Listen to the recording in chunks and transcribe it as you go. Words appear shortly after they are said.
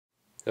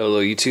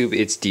Hello YouTube,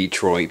 it's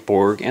Detroit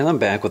Borg and I'm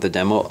back with a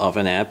demo of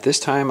an app. This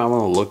time I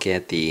want to look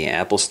at the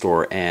Apple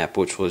Store app,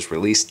 which was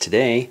released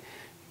today,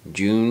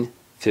 June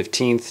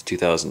 15th,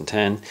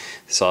 2010.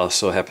 This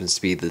also happens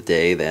to be the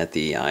day that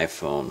the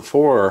iPhone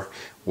 4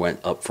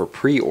 went up for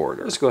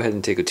pre-order. Let's go ahead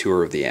and take a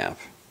tour of the app.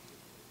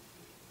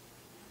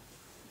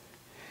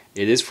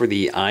 It is for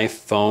the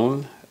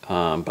iPhone,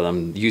 but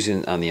I'm using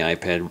it on the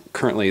iPad.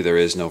 Currently there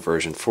is no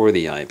version for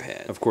the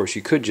iPad. Of course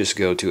you could just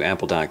go to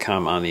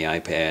apple.com on the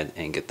iPad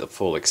and get the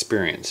full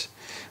experience.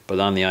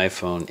 But on the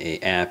iPhone,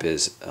 an app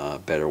is a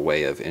better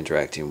way of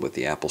interacting with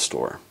the Apple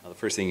Store. Now, the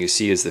first thing you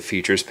see is the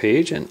features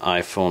page, and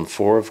iPhone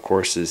 4 of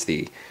course is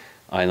the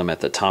item at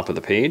the top of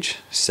the page.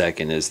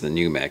 Second is the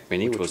new Mac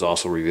Mini, which was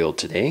also revealed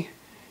today.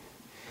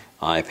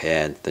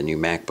 iPad, the new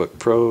MacBook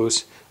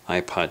Pros,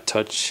 iPod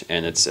Touch,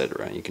 and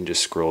etc. You can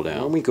just scroll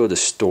down. When we go to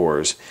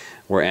stores,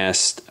 we're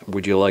asked,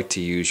 would you like to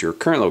use your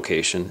current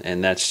location?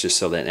 And that's just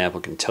so that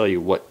Apple can tell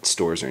you what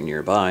stores are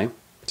nearby.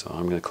 So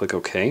I'm going to click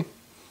OK.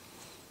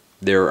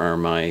 There are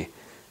my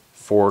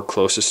 4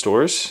 closest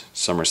stores,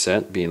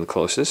 Somerset being the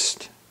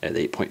closest at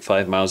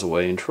 8.5 miles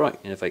away in Troy.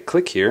 And if I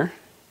click here,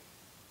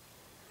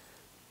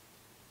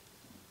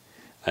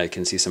 I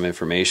can see some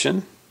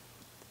information.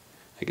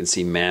 I can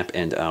see map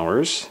and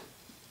hours.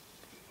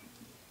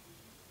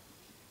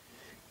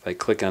 If I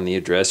click on the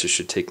address, it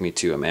should take me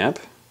to a map.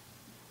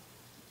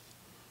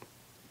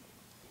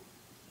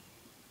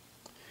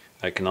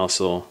 I can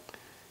also,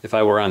 if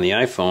I were on the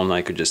iPhone,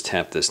 I could just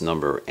tap this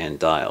number and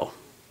dial.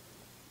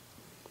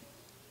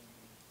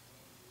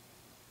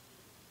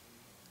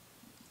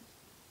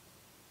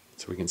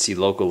 So we can see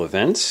local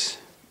events,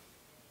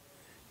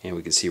 and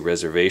we can see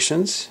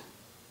reservations.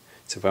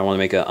 So if I want to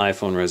make an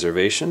iPhone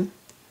reservation,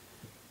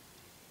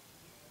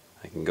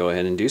 I can go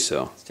ahead and do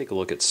so. Let's take a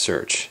look at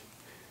search.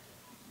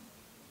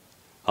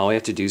 All I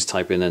have to do is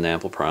type in an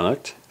Apple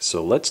product.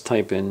 So let's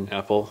type in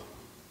Apple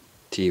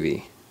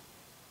TV.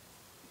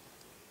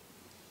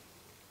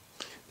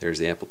 There's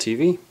the Apple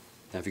TV.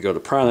 Now if you go to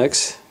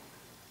products,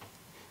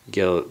 you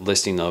get a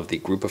listing of the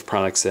group of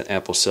products that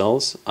Apple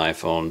sells: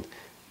 iPhone,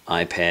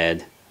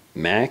 iPad,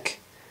 Mac,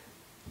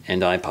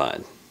 and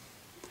iPod.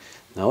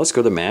 Now let's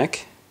go to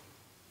Mac.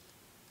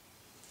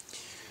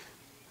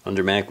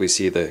 Under Mac we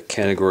see the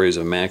categories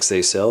of Macs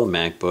they sell: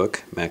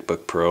 MacBook,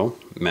 MacBook Pro,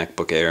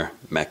 MacBook Air,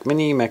 Mac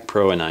Mini, Mac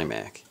Pro, and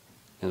iMac.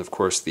 And of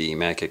course the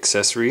Mac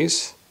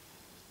accessories,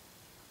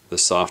 the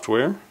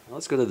software. Now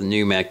let's go to the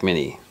new Mac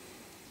Mini.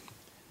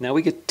 Now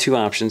we get 2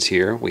 options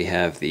here. We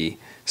have the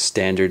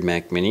standard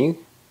Mac Mini,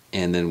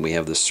 and then we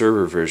have the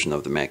server version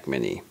of the Mac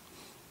Mini.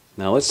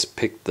 Now let's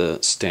pick the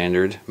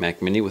standard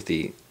Mac Mini with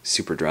the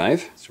Super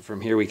Drive. So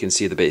from here we can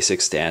see the basic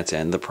stats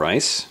and the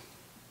price.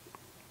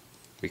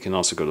 We can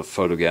also go to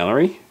Photo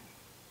Gallery.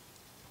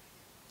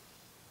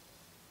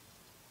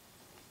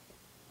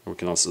 We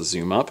can also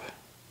zoom up.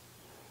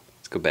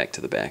 Let's go back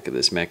to the back of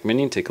this Mac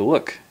Mini and take a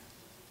look.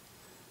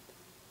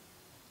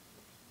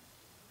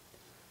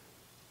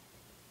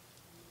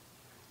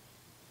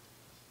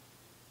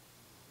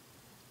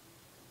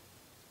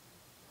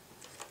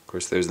 Of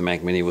course, there's the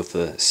Mac Mini with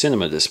the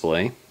cinema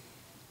display.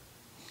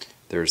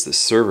 There's the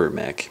server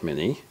Mac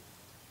Mini.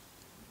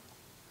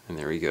 And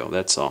there we go,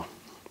 that's all.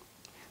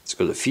 Let's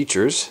go to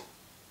features.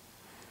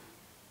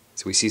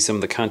 So we see some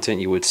of the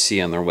content you would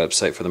see on their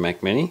website for the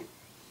Mac Mini.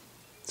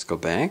 Let's go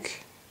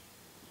back.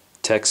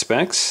 Tech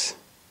specs.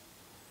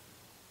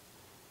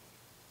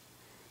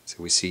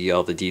 So we see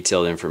all the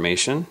detailed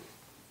information.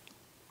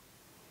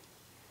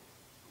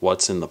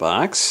 What's in the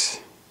box.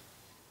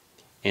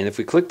 And if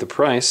we click the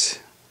price,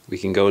 we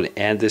can go and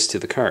add this to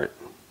the cart.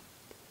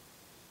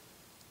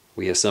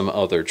 We have some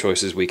other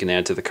choices we can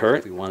add to the cart.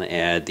 If we want to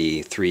add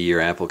the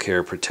 3-year Apple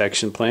Care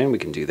protection plan, we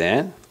can do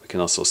that. We can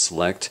also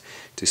select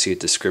to see a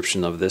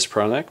description of this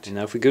product. And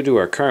now if we go to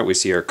our cart, we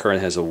see our cart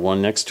has a 1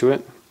 next to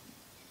it.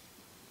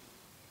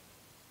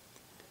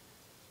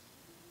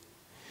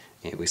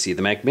 And we see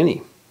the Mac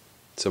Mini.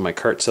 So my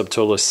cart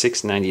subtotal is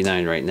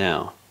 $6.99 right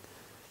now.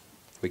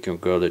 We can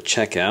go to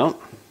checkout,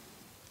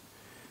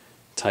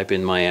 type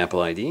in my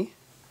Apple ID.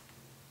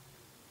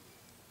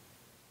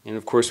 And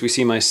of course we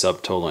see my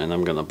subtotal, and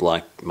I'm going to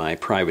block my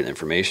private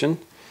information,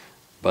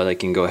 but I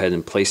can go ahead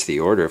and place the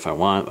order if I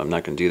want. I'm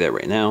not going to do that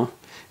right now,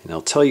 and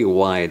I'll tell you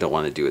why I don't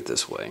want to do it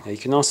this way. Now you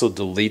can also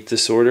delete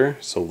this order,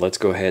 so let's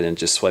go ahead and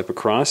just swipe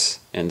across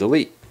and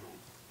delete.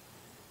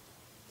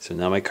 So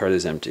now my cart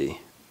is empty.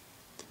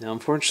 Now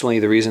unfortunately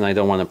the reason I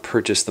don't want to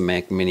purchase the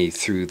Mac Mini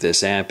through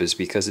this app is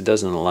because it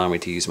doesn't allow me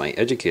to use my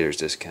educator's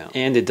discount,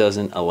 and it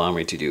doesn't allow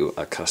me to do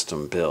a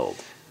custom build.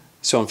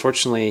 So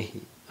unfortunately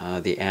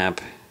the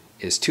app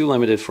is too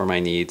limited for my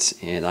needs,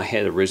 and I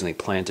had originally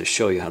planned to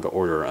show you how to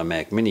order a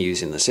Mac Mini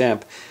using this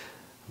app,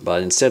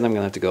 but instead I'm going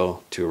to have to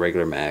go to a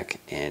regular Mac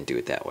and do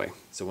it that way.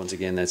 So once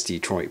again, that's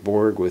Detroit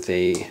Borg with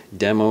a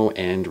demo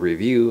and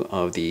review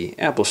of the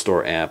Apple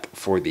Store app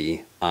for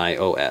the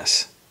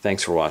iOS.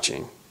 Thanks for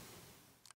watching.